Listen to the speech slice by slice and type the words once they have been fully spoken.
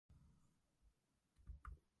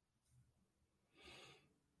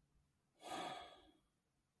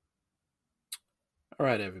All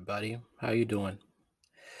right, everybody. How you doing?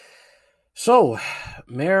 So,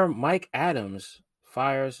 Mayor Mike Adams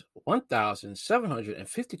fires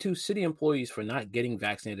 1,752 city employees for not getting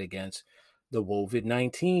vaccinated against the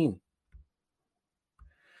COVID-19.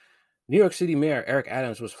 New York City Mayor Eric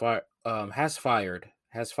Adams has fired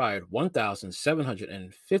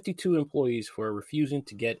 1,752 employees for refusing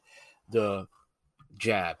to get the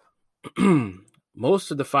jab.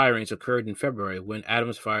 Most of the firings occurred in February when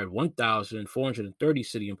Adams fired 1,430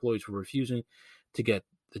 city employees for refusing to get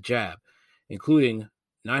the jab, including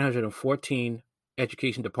 914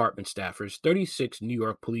 education department staffers, 36 New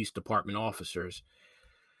York Police Department officers.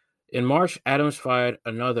 In March, Adams fired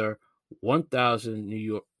another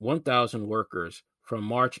 1,000 workers from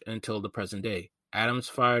March until the present day. Adams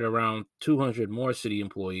fired around 200 more city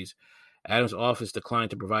employees. Adams' office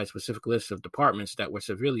declined to provide specific lists of departments that were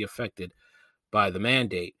severely affected by the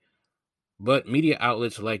mandate, but media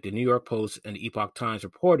outlets like the New York Post and the Epoch Times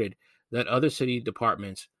reported that other city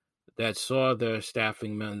departments that saw their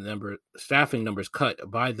staffing numbers cut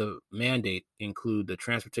by the mandate include the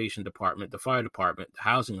Transportation Department, the Fire Department, the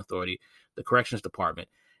Housing Authority, the Corrections Department,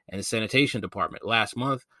 and the Sanitation Department. Last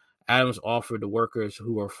month, Adams offered the workers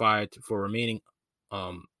who were fired for remaining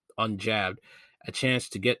unjabbed a chance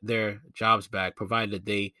to get their jobs back, provided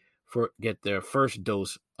they get their first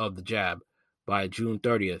dose of the jab by June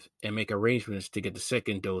 30th and make arrangements to get the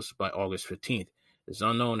second dose by August 15th. It's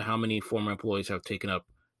unknown how many former employees have taken up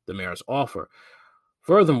the mayor's offer.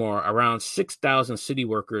 Furthermore, around 6,000 city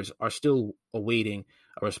workers are still awaiting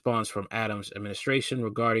a response from Adams' administration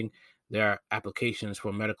regarding their applications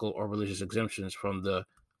for medical or religious exemptions from the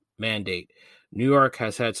mandate. New York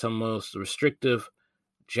has had some of the most restrictive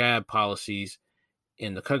jab policies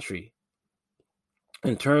in the country.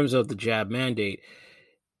 In terms of the jab mandate,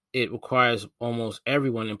 it requires almost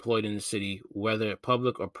everyone employed in the city, whether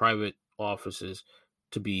public or private offices,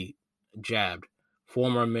 to be jabbed.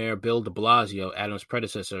 Former Mayor Bill de Blasio, Adams'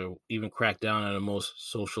 predecessor, even cracked down on the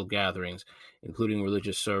most social gatherings, including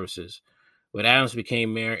religious services. When Adams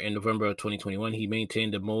became mayor in November of 2021, he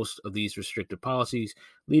maintained the most of these restrictive policies,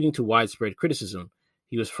 leading to widespread criticism.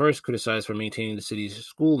 He was first criticized for maintaining the city's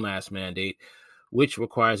school mask mandate, which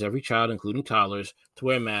requires every child, including toddlers, to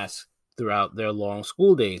wear masks throughout their long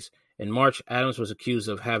school days. In March, Adams was accused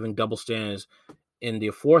of having double standards in the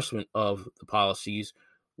enforcement of the policies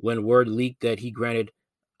when word leaked that he granted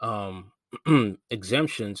um,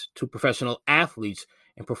 exemptions to professional athletes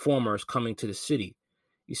and performers coming to the city.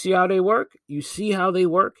 You see how they work? You see how they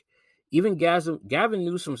work? Even Gavin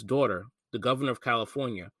Newsom's daughter, the governor of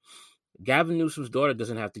California, Gavin Newsom's daughter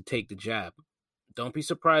doesn't have to take the jab. Don't be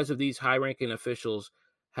surprised if these high ranking officials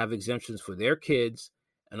have exemptions for their kids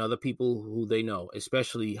and other people who they know,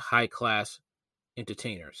 especially high class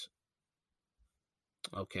entertainers.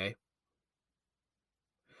 Okay.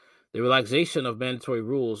 The relaxation of mandatory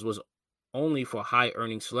rules was only for high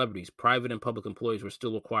earning celebrities. Private and public employees were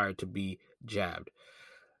still required to be jabbed.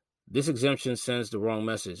 This exemption sends the wrong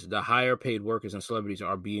message. The higher paid workers and celebrities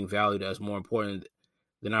are being valued as more important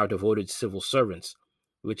than our devoted civil servants,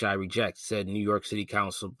 which I reject, said New York City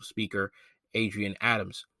Council Speaker Adrian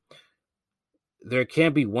Adams. There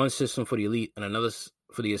can't be one system for the elite and another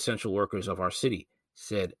for the essential workers of our city,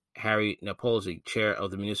 said Harry Napolzi, chair of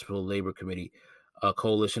the Municipal Labor Committee, a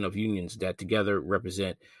coalition of unions that together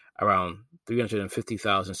represent around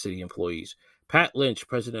 350,000 city employees. Pat Lynch,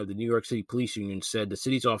 president of the New York City Police Union, said the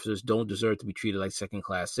city's officers don't deserve to be treated like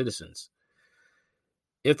second-class citizens.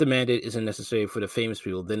 If the mandate isn't necessary for the famous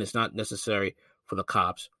people, then it's not necessary for the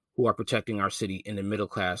cops who are protecting our city in the middle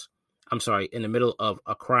of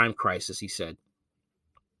a crime crisis, he said.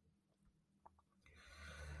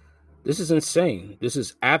 This is insane. This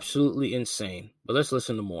is absolutely insane. But let's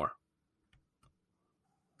listen to more.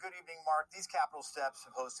 Good evening, Mark. These Capitol steps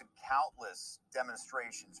have hosted countless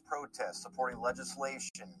demonstrations, protests, supporting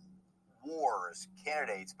legislation, wars,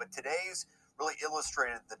 candidates. But today's really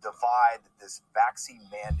illustrated the divide that this vaccine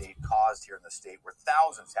mandate caused here in the state, where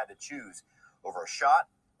thousands had to choose over a shot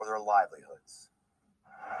or their livelihoods.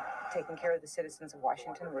 Taking care of the citizens of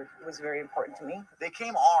Washington was very important to me. They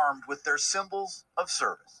came armed with their symbols of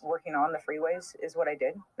service. Working on the freeways is what I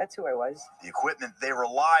did. That's who I was. The equipment they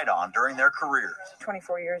relied on during their careers.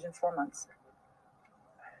 24 years and 4 months.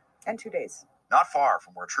 And 2 days. Not far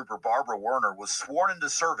from where Trooper Barbara Werner was sworn into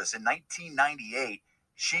service in 1998,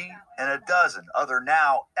 she and a dozen other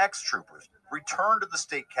now ex-troopers returned to the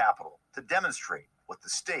state capitol to demonstrate what the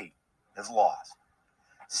state has lost.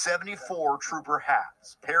 74 trooper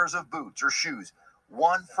hats, pairs of boots or shoes,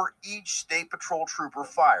 one for each state patrol trooper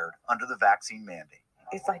fired under the vaccine mandate.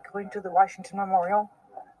 It's like going to the Washington Memorial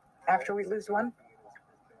after we lose one.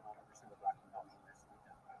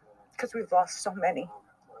 because we've lost so many.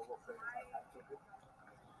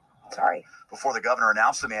 Sorry. Before the governor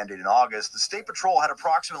announced the mandate in August, the State Patrol had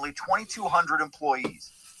approximately 2,200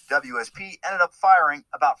 employees. WSP ended up firing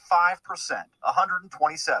about 5%,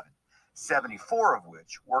 127, 74 of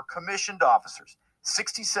which were commissioned officers,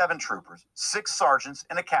 67 troopers, 6 sergeants,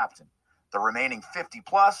 and a captain. The remaining 50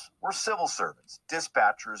 plus were civil servants,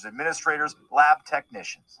 dispatchers, administrators, lab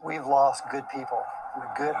technicians. We've lost good people with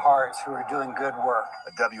good hearts who are doing good work.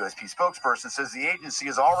 A WSP spokesperson says the agency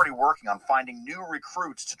is already working on finding new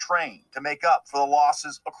recruits to train to make up for the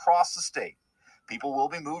losses across the state. People will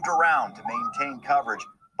be moved around to maintain coverage,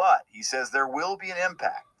 but he says there will be an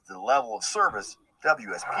impact to the level of service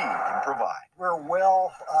WSP can provide. We're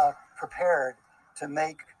well prepared to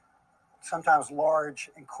make sometimes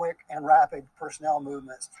large and quick and rapid personnel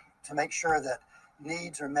movements to make sure that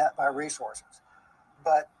needs are met by resources.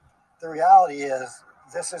 But the reality is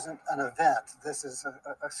this isn't an event. This is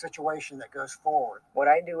a situation that goes forward. What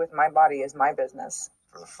I do with my body is my business.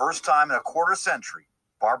 For the first time in a quarter century,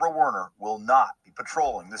 Barbara Werner will not be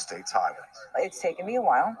patrolling the state's highways. It's taken me a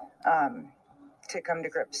while to come to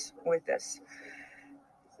grips with this.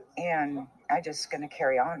 And I'm just going to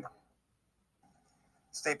carry on.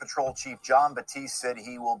 State Patrol Chief John Batiste said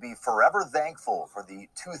he will be forever thankful for the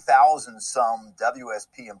 2,000-some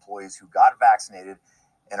WSP employees who got vaccinated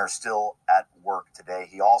and are still at work today.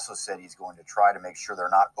 He also said he's going to try to make sure they're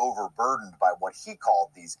not overburdened by what he called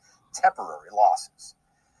these temporary losses.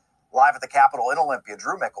 Live at the Capitol in Olympia,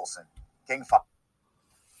 Drew Mickelson, King 5.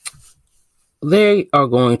 They are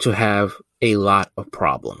going to have a lot of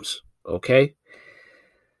problems, okay?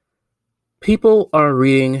 People are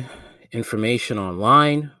reading information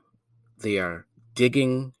online. They are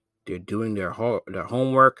digging. They're doing their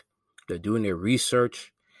homework. They're doing their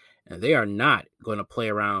research. And they are not going to play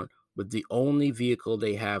around with the only vehicle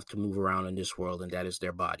they have to move around in this world, and that is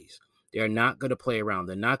their bodies. They are not going to play around.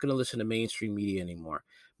 They're not going to listen to mainstream media anymore.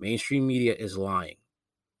 Mainstream media is lying.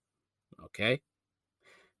 Okay?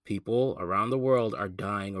 People around the world are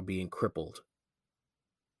dying or being crippled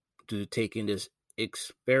due to taking this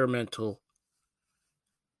experimental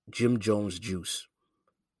Jim Jones juice.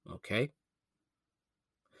 Okay?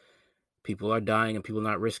 People are dying and people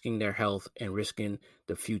not risking their health and risking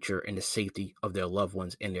the future and the safety of their loved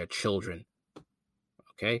ones and their children.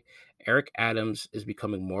 Okay? Eric Adams is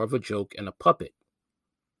becoming more of a joke and a puppet.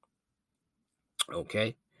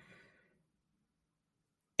 Okay?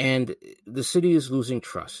 And the city is losing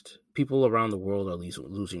trust. People around the world are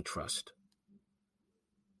losing trust.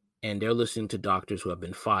 And they're listening to doctors who have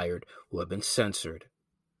been fired, who have been censored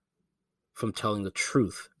from telling the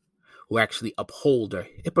truth, who actually uphold their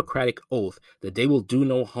Hippocratic oath that they will do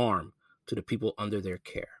no harm to the people under their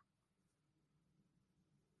care.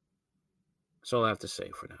 That's all I have to say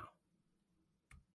for now.